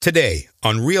Today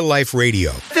on Real Life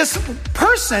Radio. This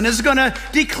person is going to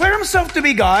declare himself to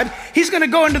be God. He's going to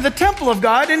go into the temple of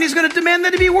God, and he's going to demand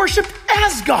that he be worshipped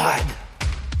as God.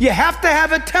 You have to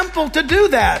have a temple to do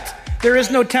that. There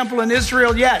is no temple in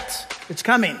Israel yet. It's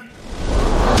coming.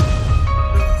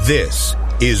 This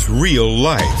is Real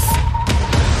Life.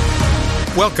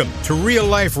 Welcome to Real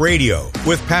Life Radio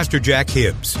with Pastor Jack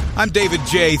Hibbs. I'm David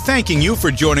J., thanking you for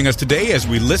joining us today as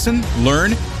we listen,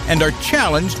 learn, and are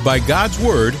challenged by God's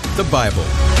Word, the Bible.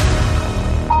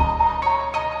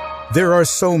 There are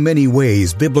so many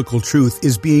ways biblical truth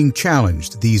is being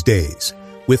challenged these days.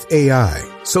 With AI,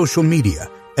 social media,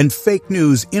 and fake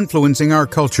news influencing our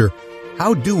culture,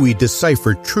 how do we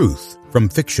decipher truth from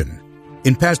fiction?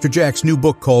 In Pastor Jack's new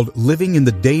book called Living in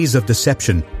the Days of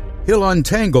Deception, he'll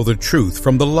untangle the truth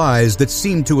from the lies that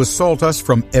seem to assault us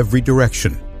from every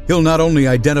direction. He'll not only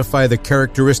identify the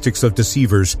characteristics of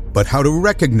deceivers, but how to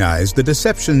recognize the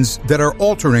deceptions that are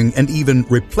altering and even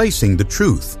replacing the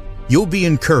truth. You'll be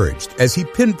encouraged as he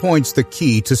pinpoints the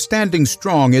key to standing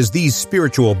strong as these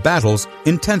spiritual battles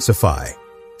intensify.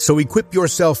 So equip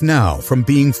yourself now from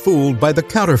being fooled by the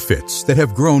counterfeits that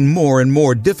have grown more and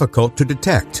more difficult to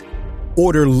detect.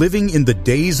 Order Living in the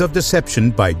Days of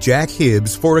Deception by Jack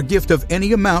Hibbs for a gift of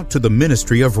any amount to the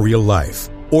ministry of Real Life.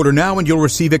 Order now and you'll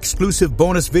receive exclusive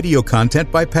bonus video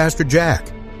content by Pastor Jack.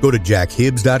 Go to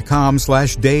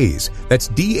jackhibbs.com/days. That's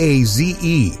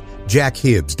D-A-Z-E,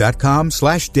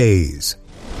 jackhibbs.com/days.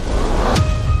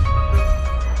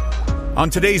 On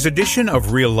today's edition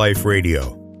of Real Life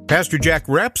Radio, Pastor Jack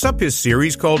wraps up his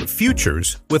series called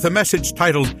Futures with a message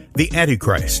titled The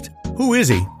Antichrist. Who is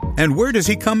he and where does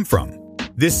he come from?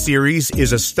 This series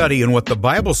is a study in what the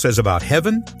Bible says about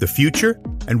heaven, the future,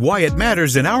 and why it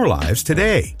matters in our lives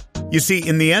today. You see,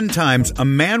 in the end times, a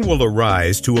man will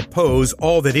arise to oppose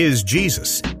all that is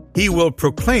Jesus. He will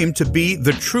proclaim to be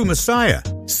the true Messiah,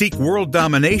 seek world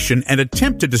domination, and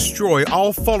attempt to destroy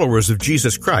all followers of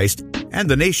Jesus Christ and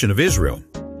the nation of Israel.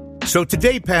 So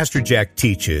today, Pastor Jack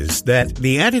teaches that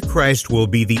the Antichrist will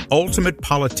be the ultimate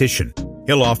politician.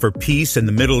 He'll offer peace in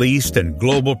the Middle East and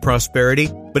global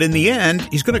prosperity, but in the end,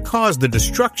 he's going to cause the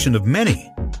destruction of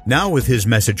many. Now with his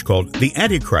message called The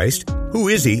Antichrist, who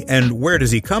is he and where does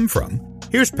he come from?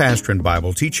 Here's pastor and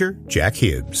Bible teacher Jack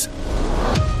Hibbs.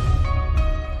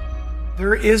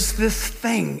 There is this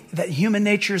thing that human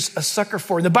nature's a sucker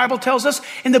for. The Bible tells us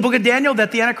in the book of Daniel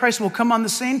that the Antichrist will come on the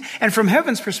scene, and from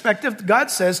heaven's perspective, God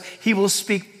says he will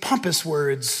speak pompous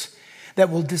words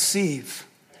that will deceive.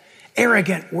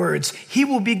 Arrogant words. He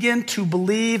will begin to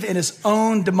believe in his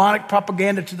own demonic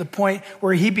propaganda to the point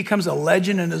where he becomes a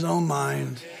legend in his own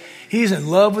mind. He's in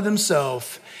love with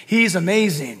himself. He's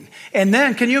amazing. And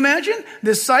then, can you imagine?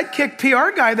 This sidekick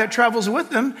PR guy that travels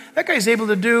with him, that guy's able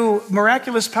to do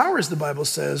miraculous powers, the Bible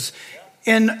says,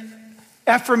 in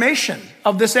affirmation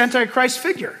of this Antichrist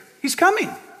figure. He's coming.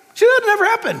 See, that never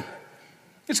happened.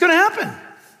 It's going to happen.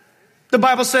 The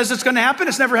Bible says it's going to happen.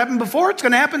 It's never happened before. It's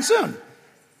going to happen soon.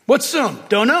 What's soon?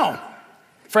 Don't know.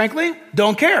 Frankly,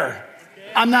 don't care.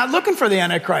 I'm not looking for the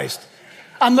Antichrist.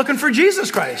 I'm looking for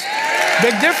Jesus Christ.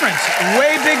 Big difference.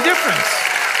 Way big difference.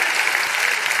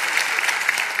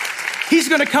 He's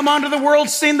going to come onto the world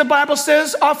scene, the Bible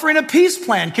says, offering a peace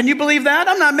plan. Can you believe that?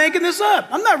 I'm not making this up.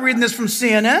 I'm not reading this from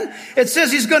CNN. It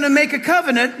says he's going to make a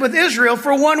covenant with Israel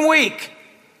for 1 week.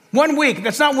 1 week.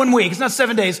 That's not 1 week. It's not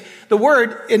 7 days. The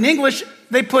word in English,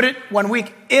 they put it 1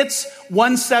 week. It's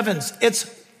 1/7. It's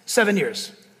 7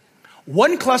 years.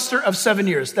 One cluster of 7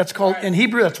 years. That's called, in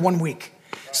Hebrew, that's 1 week.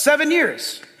 7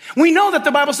 years. We know that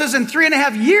the Bible says in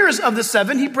 3.5 years of the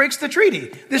 7, he breaks the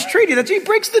treaty. This treaty, he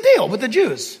breaks the deal with the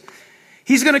Jews.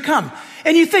 He's going to come.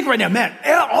 And you think right now, man,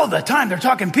 all the time they're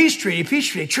talking peace treaty, peace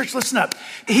treaty. Church, listen up.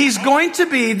 He's going to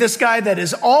be this guy that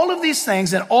is all of these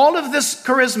things and all of this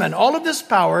charisma and all of this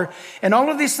power and all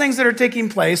of these things that are taking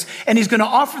place. And he's going to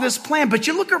offer this plan. But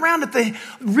you look around at the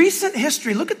recent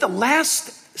history, look at the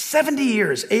last 70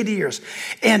 years, 80 years,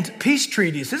 and peace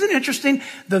treaties. Isn't it interesting?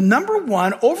 The number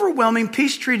one overwhelming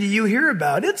peace treaty you hear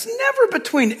about, it's never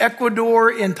between Ecuador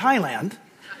and Thailand.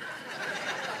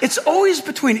 It's always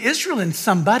between Israel and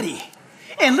somebody.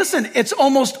 And listen, it's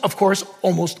almost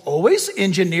always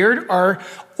engineered or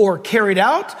carried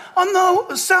out on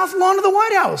the south lawn of the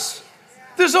White House.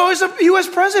 There's always a U.S.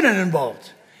 president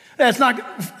involved. It's not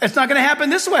going to happen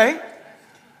this way.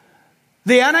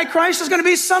 The Antichrist is going to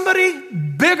be somebody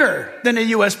bigger than a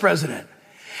U.S. president.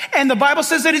 And the Bible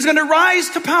says that he's going to rise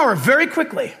to power very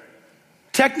quickly.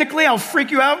 Technically, I'll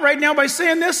freak you out right now by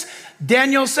saying this.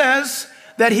 Daniel says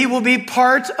that he will be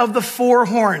part of the 4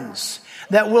 horns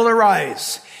that will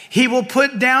arise. He will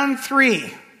put down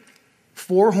 3.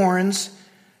 4 horns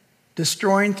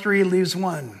Destroying 3 leaves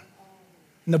 1.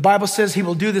 And the Bible says he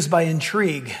will do this by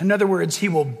intrigue. In other words, he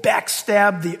will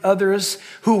backstab the others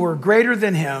who were greater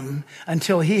than him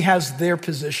until he has their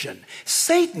position.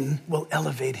 Satan will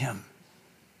elevate him.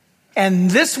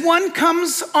 And this one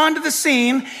comes onto the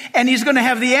scene, and he's going to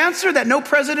have the answer that no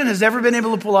president has ever been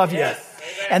able to pull off yet.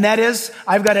 And that is,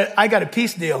 I got a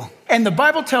peace deal. And the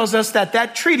Bible tells us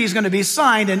that treaty is going to be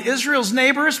signed, and Israel's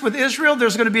neighbors with Israel,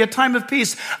 there's going to be a time of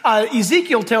peace.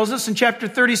 Ezekiel tells us in chapter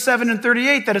 37 and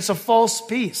 38 that it's a false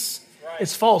peace. Right.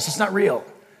 It's false. It's not real.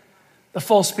 The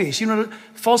false peace. You know,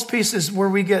 false peace is where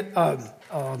we get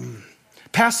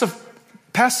passive,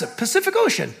 Pacific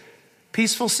Ocean,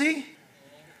 peaceful sea,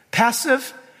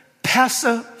 pacifier.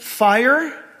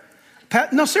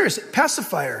 No, seriously,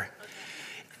 pacifier.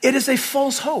 It is a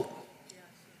false hope.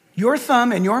 Your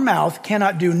thumb and your mouth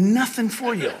cannot do nothing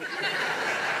for you.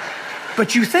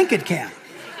 But you think it can.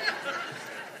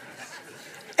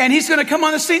 And he's going to come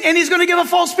on the scene and he's going to give a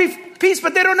false peace,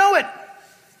 but they don't know it.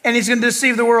 And he's going to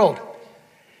deceive the world.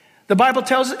 The Bible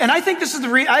tells us, and I think this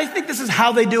is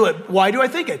how they do it. Why do I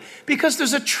think it? Because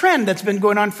there's a trend that's been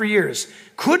going on for years.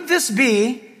 Could this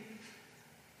be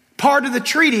part of the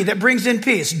treaty that brings in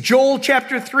peace? Joel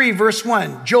chapter 3, verse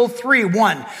 1. Joel 3,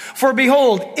 1. For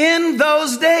behold, in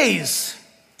those days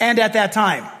and at that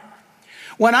time,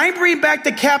 when I bring back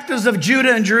the captives of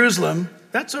Judah and Jerusalem,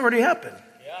 that's already happened.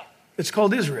 Yeah. It's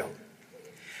called Israel.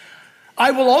 I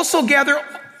will also gather,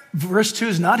 verse 2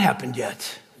 has not happened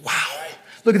yet. Wow.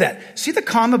 Look at that. See the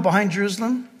comma behind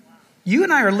Jerusalem? You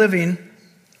and I are living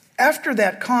after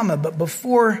that comma, but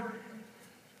before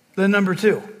the number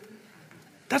 2.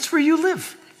 That's where you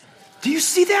live. Do you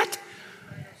see that?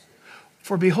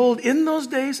 For behold, in those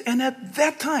days and at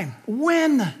that time,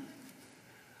 when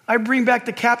I bring back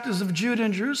the captives of Judah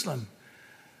and Jerusalem,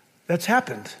 that's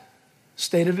happened.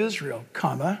 State of Israel,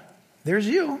 comma, there's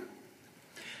you.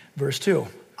 Verse 2,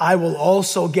 I will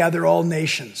also gather all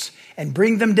nations and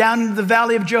bring them down into the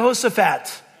valley of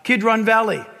Jehoshaphat, Kidron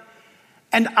Valley.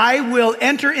 And I will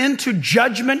enter into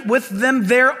judgment with them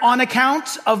there on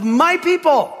account of my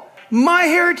people, my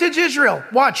heritage Israel,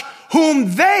 watch,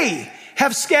 whom they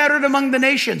have scattered among the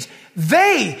nations.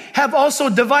 They have also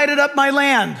divided up my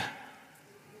land.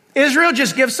 Israel,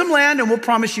 just give some land and we'll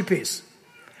promise you peace.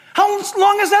 How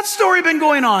long has that story been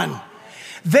going on?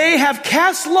 They have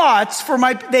cast lots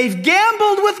they've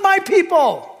gambled with my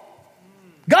people.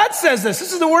 God says this.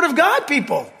 This is the word of God,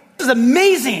 people. This is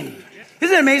amazing.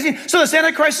 Isn't it amazing? So this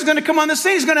Antichrist is going to come on the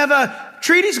scene. He's going to have a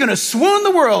treaty. He's going to swoon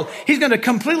the world. He's going to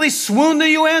completely swoon the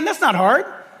UN. That's not hard.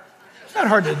 It's not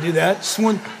hard to do that.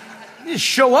 Swoon. You just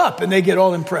show up and they get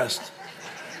all impressed.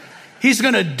 He's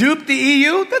going to dupe the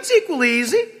EU. That's equally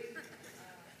easy.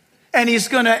 And he's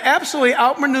going to absolutely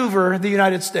outmaneuver the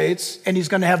United States. And he's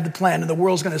going to have the plan. And the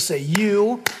world's going to say,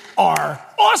 you are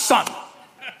awesome.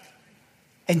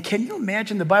 And can you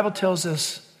imagine? The Bible tells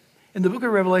us in the book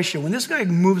of Revelation, when this guy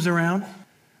moves around,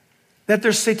 that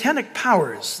there's satanic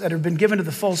powers that have been given to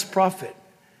the false prophet,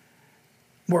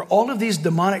 where all of these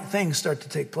demonic things start to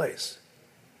take place.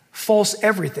 False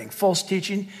everything, false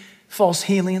teaching, false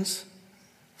healings,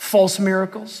 false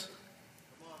miracles.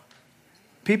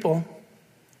 People,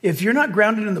 if you're not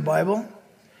grounded in the Bible,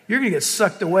 you're going to get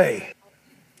sucked away.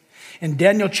 In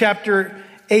Daniel chapter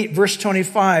 8, verse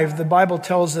 25, the Bible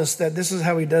tells us that this is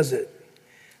how he does it.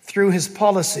 Through his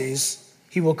policies,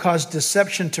 he will cause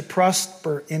deception to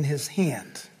prosper in his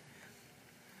hand.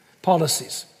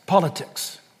 Policies,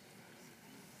 politics.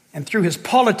 And through his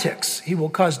politics, he will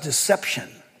cause deception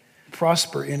to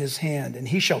prosper in his hand. And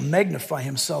he shall magnify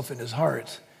himself in his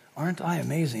heart. Aren't I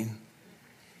amazing?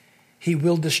 He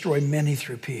will destroy many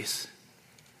through peace.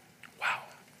 Wow.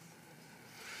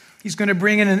 He's going to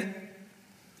bring in an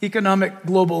economic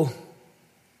global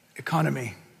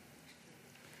economy.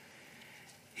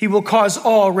 He will cause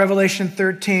all, Revelation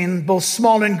 13, both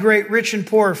small and great, rich and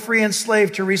poor, free and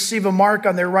slave, to receive a mark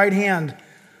on their right hand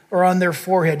or on their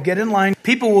forehead. Get in line.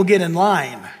 People will get in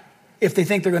line if they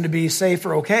think they're going to be safe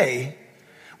or okay.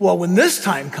 Well, when this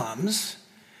time comes,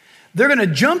 they're going to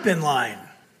jump in line.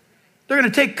 They're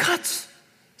going to take cuts.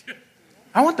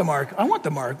 I want the mark. I want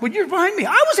the mark. Well, you're behind me.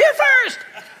 I was here first.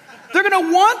 They're going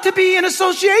to want to be in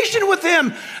association with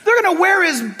him. They're going to wear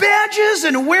his badges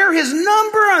and wear his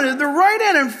number on the right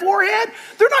hand and forehead.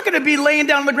 They're not going to be laying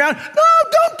down on the ground. No,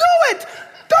 don't do it.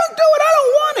 Don't do it. I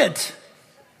don't want it.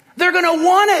 They're going to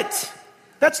want it.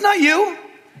 That's not you.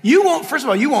 You won't, first of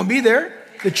all, you won't be there.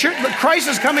 The church, Christ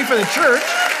is coming for the church.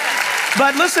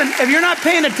 But listen, if you're not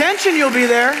paying attention, you'll be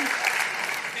there.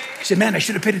 You say, man, I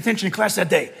should have paid attention in class that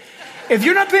day. If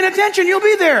you're not paying attention, you'll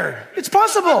be there. It's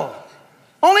possible.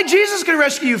 Only Jesus can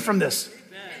rescue you from this.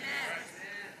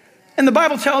 And the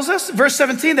Bible tells us, verse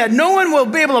 17, that no one will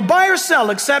be able to buy or sell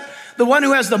except the one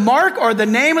who has the mark or the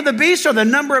name of the beast or the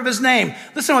number of his name.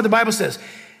 Listen to what the Bible says.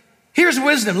 Here's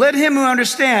wisdom. Let him who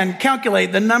understands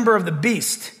calculate the number of the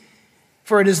beast,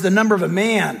 for it is the number of a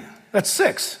man. That's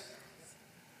 6.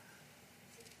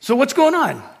 So what's going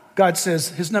on? God says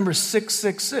his number is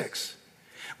 666.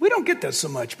 We don't get that so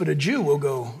much, but a Jew will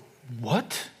go,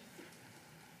 what?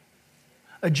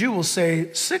 A Jew will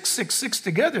say 666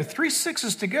 together, 3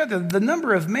 sixes together, the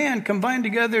number of man combined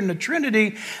together in the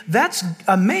Trinity. That's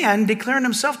a man declaring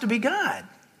himself to be God.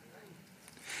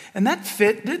 And that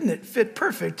fit, didn't it? Fit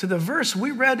perfect to the verse we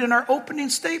read in our opening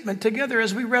statement together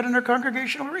as we read in our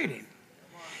congregational reading.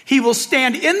 He will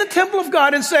stand in the temple of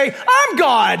God and say, I'm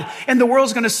God. And the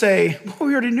world's going to say, well,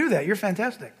 we already knew that. You're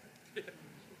fantastic.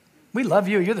 We love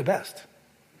you. You're the best.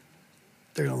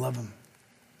 They're going to love him.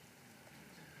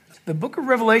 The book of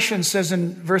Revelation says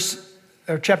in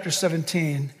chapter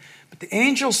 17, but the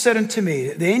angel said unto me,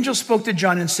 the angel spoke to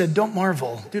John and said, don't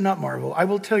marvel, do not marvel. I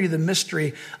will tell you the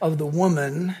mystery of the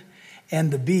woman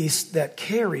and the beast that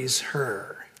carries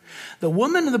her. The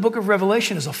woman in the book of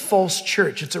Revelation is a false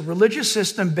church. It's a religious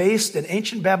system based in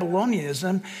ancient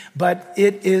Babylonianism, but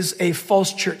it is a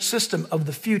false church system of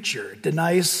the future. It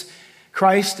denies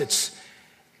Christ.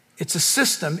 It's a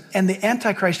system, and the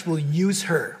Antichrist will use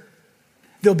her.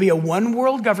 There'll be a one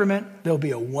world government. There'll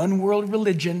be a one world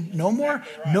religion. No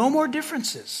more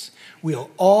differences.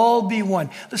 We'll all be one.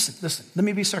 Listen, let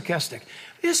me be sarcastic.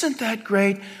 Isn't that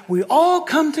great? We all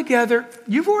come together.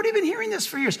 You've already been hearing this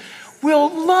for years.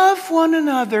 We'll love one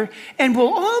another and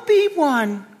we'll all be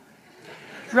one.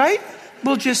 Right?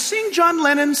 We'll just sing John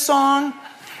Lennon's song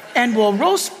and we'll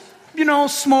roast,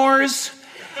 s'mores.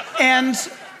 And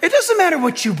it doesn't matter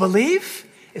what you believe.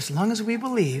 As long as we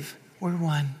believe, we're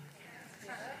one.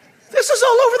 This is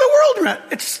all over the world.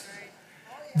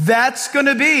 That's going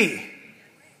to be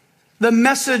the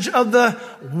message of the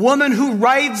woman who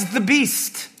rides the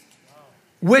beast,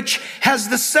 which has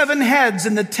the 7 heads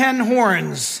and the 10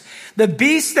 horns. The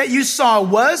beast that you saw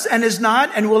was and is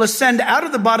not and will ascend out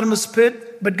of the bottomless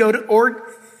pit, but go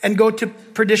to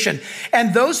perdition.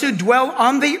 And those who dwell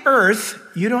on the earth,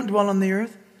 you don't dwell on the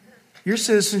earth. Your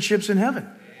citizenship's in heaven.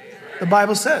 The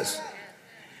Bible says,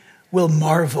 will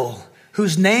marvel,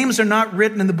 whose names are not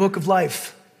written in the book of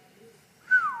life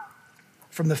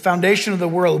from the foundation of the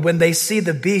world, when they see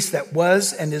the beast that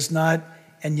was and is not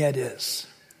and yet is.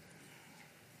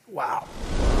 Wow.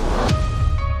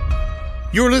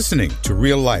 You're listening to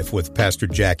Real Life with Pastor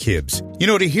Jack Hibbs.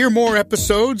 To hear more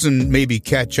episodes and maybe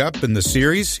catch up in the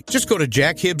series, just go to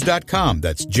jackhibbs.com.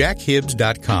 That's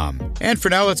jackhibbs.com. And for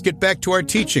now, let's get back to our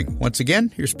teaching. Once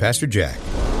again, here's Pastor Jack.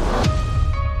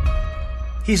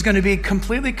 He's going to be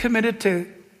completely committed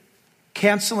to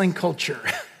canceling culture.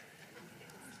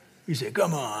 You say,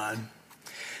 come on.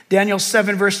 Daniel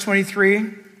 7, verse 23,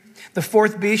 the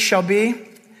 4th beast shall be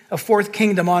a 4th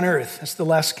kingdom on earth. That's the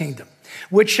last kingdom.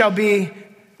 Which shall be,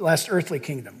 last earthly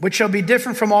kingdom, which shall be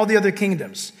different from all the other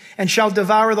kingdoms, and shall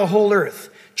devour the whole earth,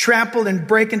 trample and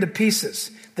break into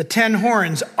pieces. The 10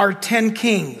 horns are 10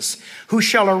 kings, who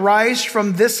shall arise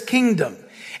from this kingdom.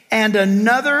 And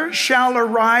another shall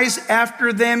arise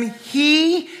after them.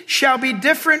 He shall be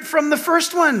different from the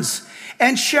first ones,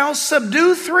 and shall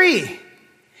subdue 3.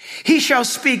 He shall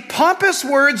speak pompous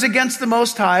words against the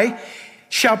Most High,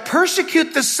 shall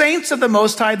persecute the saints of the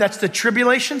Most High. That's the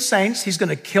tribulation saints. He's going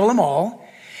to kill them all.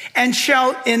 And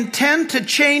shall intend to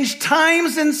change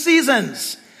times and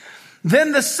seasons.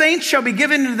 Then the saints shall be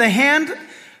given into the hand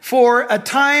for a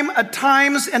time, a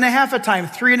times, and a half a time,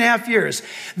 3.5 years.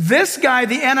 This guy,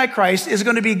 the Antichrist, is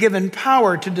going to be given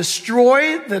power to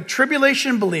destroy the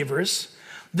tribulation believers.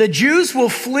 The Jews will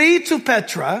flee to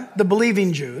Petra, the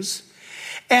believing Jews.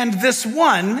 And this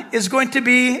one is going to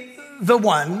be the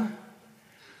one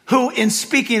who, in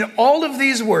speaking all of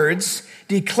these words,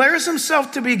 declares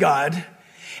himself to be God.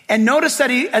 And notice that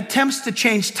he attempts to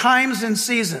change times and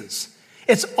seasons.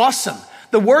 It's awesome.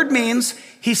 The word means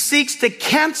he seeks to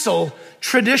cancel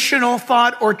traditional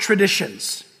thought or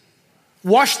traditions.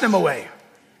 Wash them away.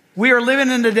 We are living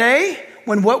in a day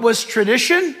when what was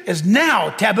tradition is now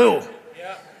taboo.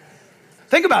 Yeah.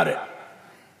 Think about it.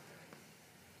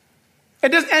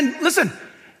 And listen,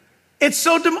 it's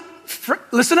so...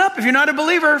 Listen up. If you're not a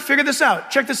believer, figure this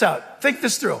out. Check this out. Think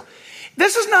this through.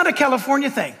 This is not a California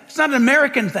thing. It's not an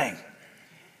American thing.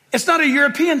 It's not a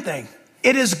European thing.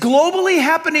 It is globally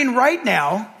happening right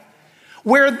now,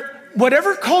 where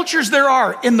whatever cultures there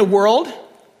are in the world,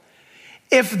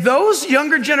 if those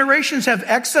younger generations have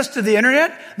access to the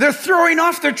internet, they're throwing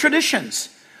off their traditions.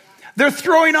 They're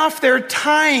throwing off their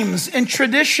times and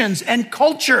traditions and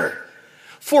culture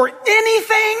for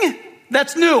anything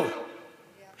that's new.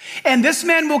 And this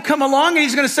man will come along and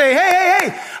he's going to say,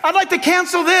 hey, I'd like to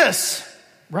cancel this.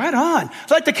 Right on.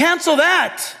 I'd like to cancel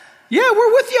that. Yeah,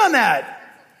 we're with you on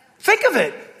that. Think of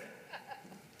it.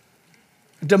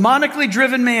 Demonically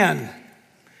driven man.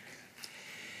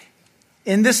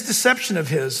 In this deception of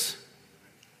his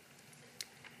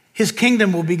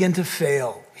kingdom will begin to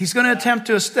fail. He's going to attempt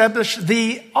to establish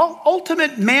the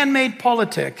ultimate man-made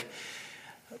politic,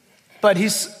 but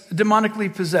he's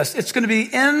demonically possessed. It's going to be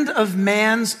the end of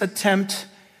man's attempt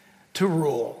to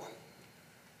rule.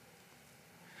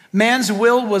 Man's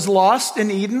will was lost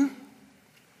in Eden.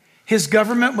 His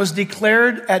government was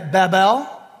declared at Babel,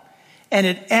 and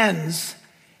it ends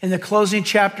in the closing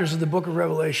chapters of the book of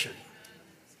Revelation.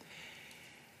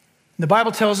 The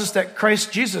Bible tells us that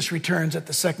Christ Jesus returns at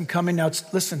the second coming. Now,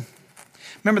 listen,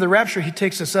 remember the rapture, he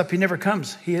takes us up. He never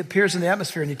comes. He appears in the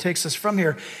atmosphere and he takes us from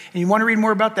here. And you want to read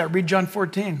more about that, read John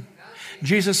 14.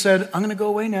 Jesus said, I'm going to go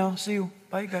away now. See you.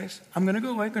 Bye, guys. I'm going to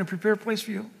go away. I'm going to prepare a place for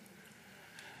you.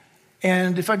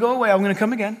 And if I go away, I'm going to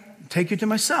come again, take you to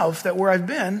myself, that where I've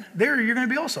been, there you're going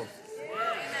to be also.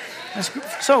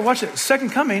 So watch it.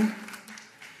 Second coming,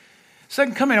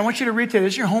 I want you to read today.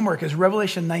 This is your homework. It's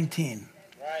Revelation 19.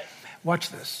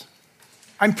 Watch this.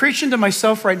 I'm preaching to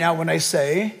myself right now when I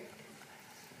say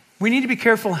we need to be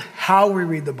careful how we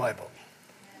read the Bible.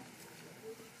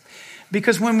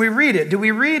 Because when we read it, do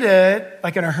we read it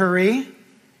like in a hurry?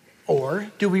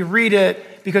 Or do we read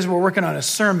it because we're working on a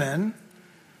sermon?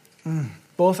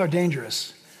 Both are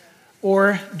dangerous.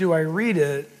 Or do I read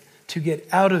it to get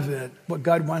out of it what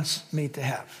God wants me to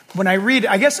have? When I read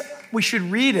it, I guess we should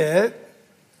read it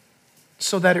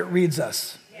so that it reads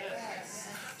us.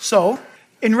 So,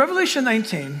 in Revelation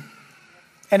 19,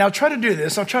 and I'll try to do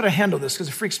this, I'll try to handle this because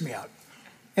it freaks me out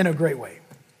in a great way.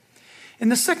 In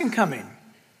the second coming,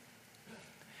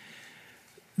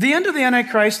 the end of the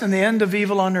Antichrist and the end of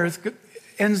evil on earth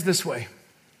ends this way.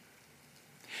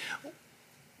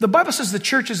 The Bible says the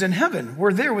church is in heaven.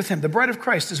 We're there with him. The bride of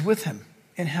Christ is with him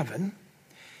in heaven.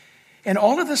 And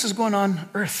all of this is going on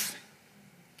earth.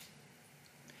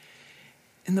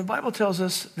 And the Bible tells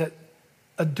us that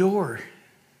a door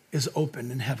is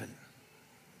open in heaven.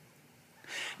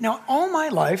 Now, all my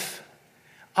life,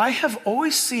 I have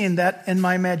always seen that in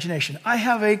my imagination. I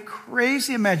have a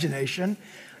crazy imagination.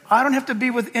 I don't have to be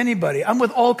with anybody. I'm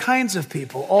with all kinds of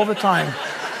people all the time.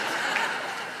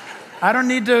 I don't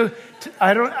need to,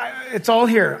 it's all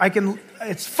here.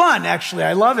 It's fun, actually.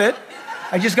 I love it.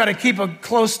 I just got to keep a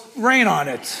close rein on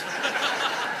it.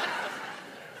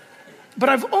 But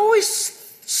I've always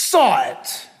saw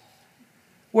it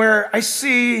where I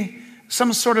see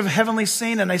some sort of heavenly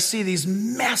scene and I see these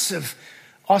massive,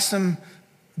 awesome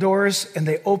doors and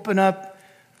they open up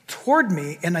toward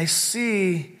me and I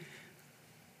see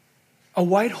a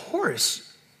white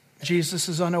horse. Jesus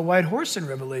is on a white horse in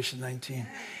Revelation 19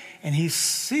 and he's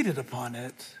seated upon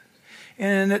it.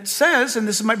 And it says, and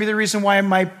this might be the reason why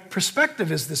my perspective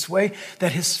is this way,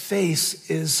 that his face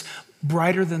is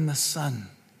brighter than the sun.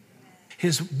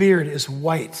 His beard is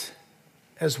white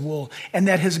as wool, and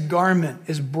that his garment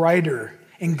is brighter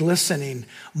and glistening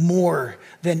more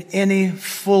than any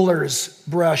fuller's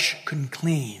brush can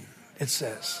clean, it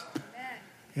says.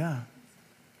 Yeah.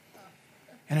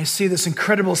 And I see this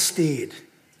incredible steed,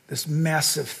 this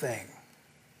massive thing.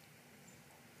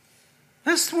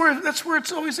 That's where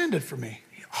it's always ended for me.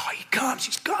 Oh, he comes,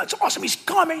 he's gone, it's awesome, he's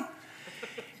coming.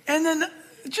 And then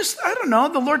I don't know,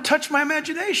 the Lord touched my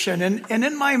imagination. And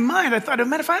in my mind, I thought,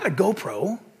 man, if I had a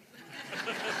GoPro,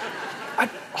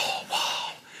 oh,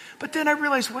 wow. But then I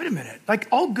realized, wait a minute, like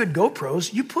all good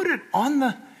GoPros, you put it on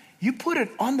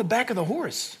the back of the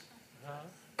horse.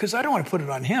 Because I don't want to put it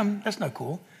on him. That's not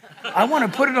cool. I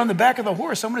want to put it on the back of the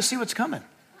horse. I want to see what's coming.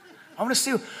 I want to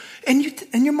see.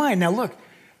 In your mind, now look,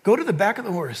 go to the back of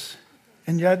the horse.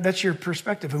 And that's your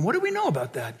perspective. And what do we know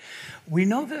about that? We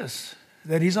know this,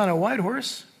 that he's on a white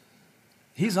horse.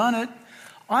 He's on it.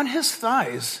 On his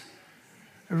thighs,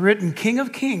 written King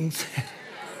of Kings.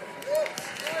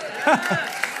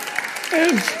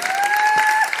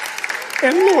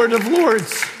 and Lord of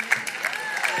Lords.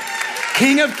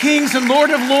 King of Kings and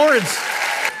Lord of Lords.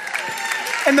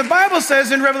 And the Bible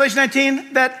says in Revelation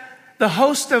 19 that the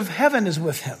host of heaven is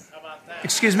with him.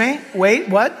 Excuse me? Wait,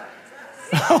 what?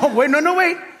 Oh,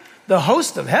 wait. The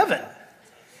host of heaven.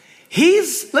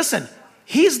 He's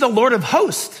the Lord of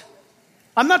hosts.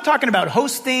 I'm not talking about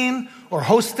hosting or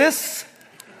hostess.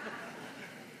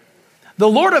 The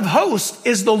Lord of hosts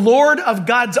is the Lord of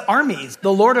God's armies.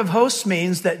 The Lord of hosts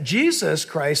means that Jesus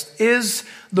Christ is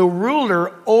the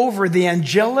ruler over the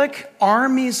angelic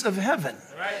armies of heaven.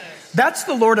 That's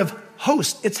the Lord of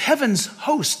host. It's heaven's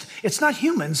host. It's not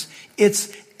humans.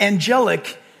 It's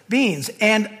angelic beings.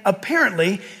 And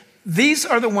apparently, these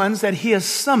are the ones that he has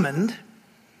summoned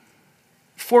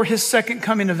for his second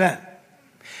coming event.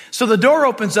 So the door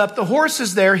opens up, the horse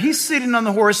is there, he's sitting on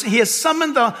the horse, he has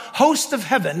summoned the host of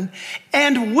heaven,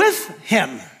 and with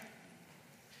him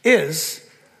is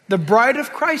the bride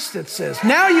of Christ, it says.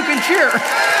 Now you can cheer.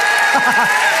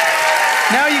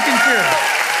 Now you can cheer.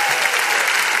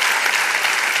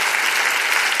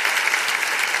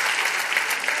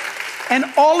 And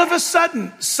all of a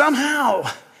sudden, somehow,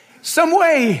 some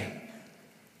way,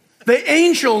 the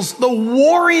angels, the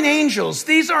warring angels,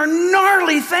 these are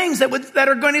gnarly things that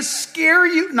are going to scare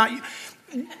you. Not you.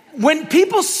 When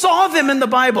people saw them in the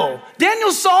Bible,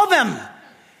 Daniel saw them.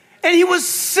 And he was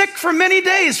sick for many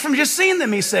days from just seeing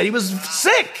them, he said. He was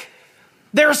sick.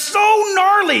 They're so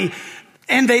gnarly.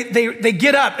 And they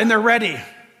get up and they're ready.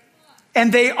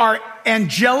 And they are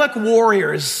angelic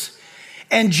warriors.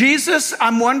 And Jesus,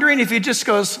 I'm wondering if he just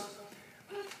goes,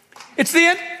 it's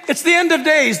the end of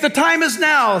days. The time is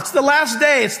now. It's the last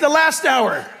day. It's the last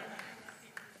hour.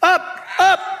 Up,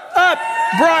 up, up.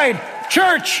 Bride,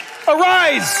 church,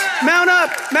 arise. Mount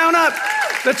up, mount up.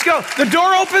 Let's go. The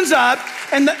door opens up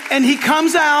and he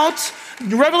comes out.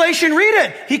 Revelation, read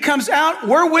it. He comes out.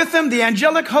 We're with him. The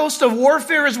angelic host of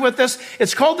warfare is with us.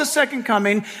 It's called the second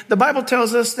coming. The Bible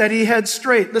tells us that he heads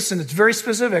straight. Listen, it's very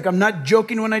specific. I'm not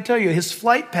joking when I tell you. His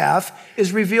flight path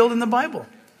is revealed in the Bible.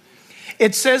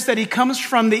 It says that he comes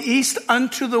from the east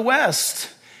unto the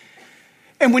west.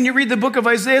 And when you read the book of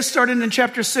Isaiah, starting in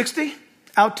chapter 60,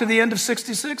 out to the end of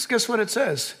 66, guess what it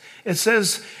says? It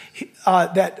says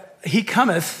that he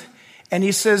cometh, and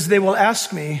he says, they will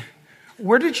ask me,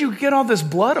 where did you get all this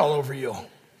blood all over you?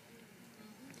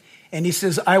 And he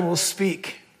says, I will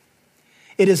speak.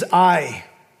 It is I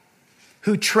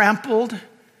who trampled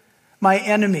my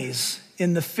enemies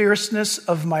in the fierceness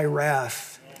of my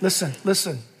wrath. Listen,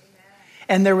 listen.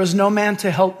 And there was no man to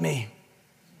help me.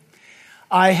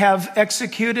 I have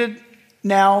executed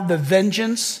now the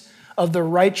vengeance of the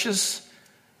righteous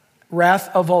wrath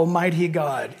of Almighty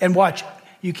God. And watch,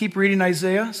 you keep reading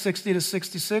Isaiah 60 to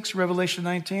 66, Revelation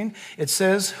 19. It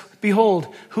says, behold,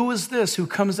 who is this who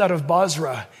comes out of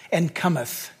Bozrah and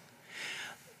cometh?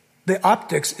 The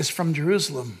optics is from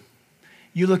Jerusalem.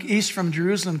 You look east from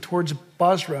Jerusalem towards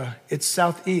Bozrah, it's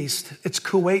southeast. It's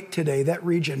Kuwait today, that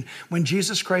region. When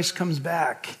Jesus Christ comes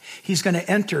back, he's going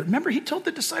to enter. Remember, he told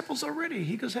the disciples already.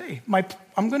 He goes, hey,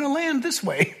 I'm going to land this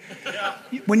way.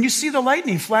 Yeah. When you see the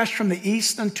lightning flash from the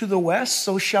east unto the west,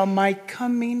 so shall my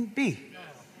coming be.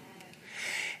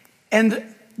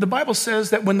 And the Bible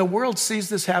says that when the world sees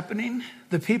this happening,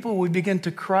 the people will begin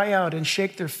to cry out and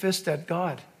shake their fist at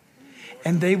God.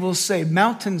 And they will say,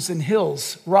 mountains and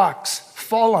hills, rocks,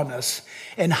 fall on us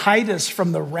and hide us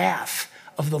from the wrath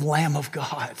of the Lamb of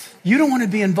God. You don't want to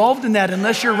be involved in that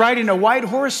unless you're riding a white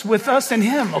horse with us and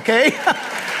him, okay?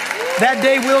 That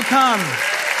day will come.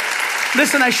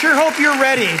 Listen, I sure hope you're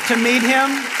ready to meet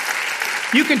him.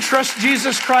 You can trust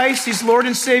Jesus Christ. He's Lord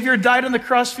and Savior, died on the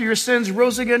cross for your sins,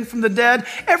 rose again from the dead.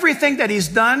 Everything that he's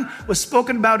done was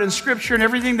spoken about in Scripture, and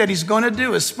everything that he's going to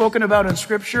do is spoken about in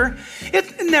Scripture.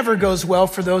 It never goes well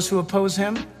for those who oppose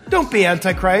him. Don't be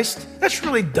Antichrist. That's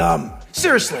really dumb.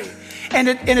 Seriously. And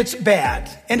it's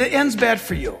bad. And it ends bad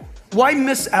for you. Why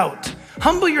miss out?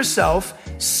 Humble yourself,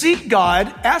 seek God,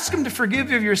 ask him to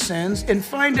forgive you of your sins, and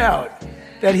find out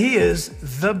that he is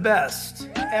the best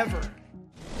ever.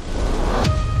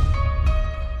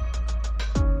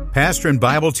 Pastor and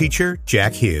Bible teacher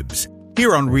Jack Hibbs,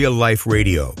 here on Real Life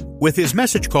Radio, with his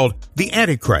message called The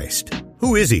Antichrist.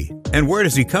 Who is he, and where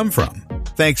does he come from?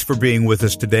 Thanks for being with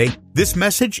us today. This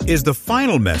message is the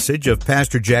final message of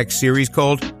Pastor Jack's series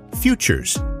called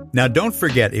Futures. Now, don't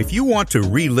forget, if you want to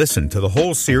re-listen to the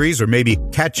whole series or maybe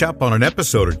catch up on an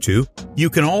episode or two, you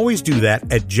can always do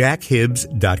that at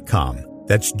jackhibbs.com.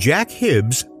 That's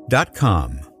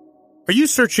jackhibbs.com. Are you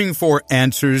searching for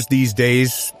answers these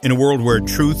days in a world where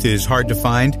truth is hard to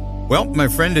find? Well, my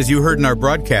friend, as you heard in our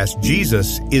broadcast,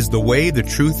 Jesus is the way, the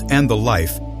truth, and the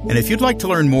life. And if you'd like to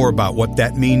learn more about what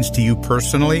that means to you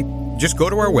personally, just go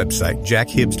to our website,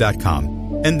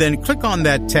 jackhibbs.com, and then click on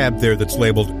that tab there that's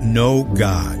labeled Know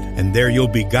God. And there you'll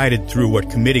be guided through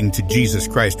what committing to Jesus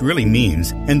Christ really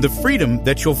means and the freedom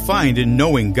that you'll find in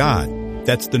knowing God.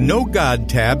 That's the Know God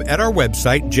tab at our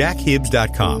website,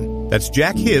 jackhibbs.com. That's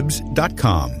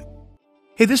jackhibbs.com.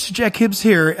 Hey, this is Jack Hibbs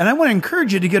here, and I want to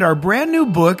encourage you to get our brand new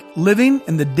book, Living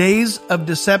in the Days of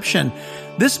Deception.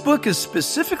 This book is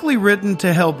specifically written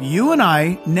to help you and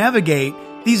I navigate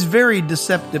these very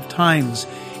deceptive times.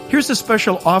 Here's a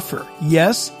special offer.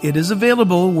 Yes, it is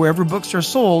available wherever books are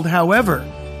sold. However,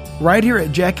 right here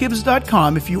at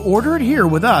jackhibbs.com. If you order it here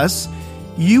with us,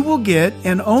 you will get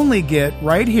and only get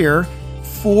right here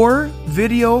 4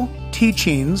 video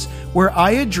teachings where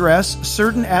I address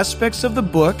certain aspects of the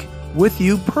book with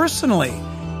you personally.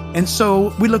 And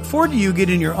so we look forward to you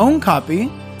getting your own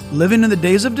copy, Living in the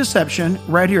Days of Deception,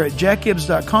 right here at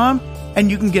jackhibbs.com,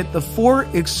 and you can get the 4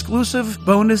 exclusive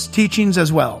bonus teachings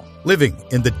as well. Living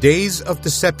in the Days of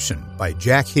Deception by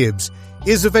Jack Hibbs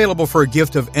is available for a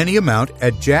gift of any amount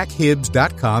at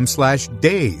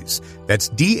jackhibbs.com/days. That's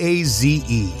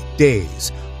D-A-Z-E,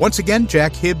 days. Once again,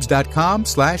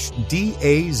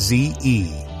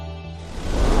 jackhibbs.com/DAZE.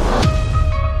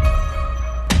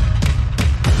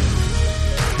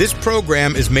 This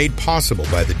program is made possible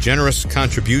by the generous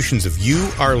contributions of you,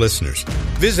 our listeners.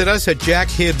 Visit us at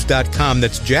jackhibbs.com.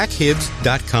 That's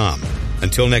jackhibbs.com.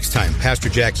 Until next time, Pastor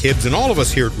Jack Hibbs and all of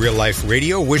us here at Real Life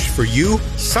Radio wish for you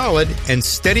solid and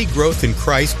steady growth in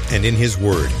Christ and in His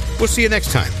Word. We'll see you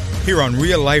next time here on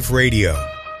Real Life Radio.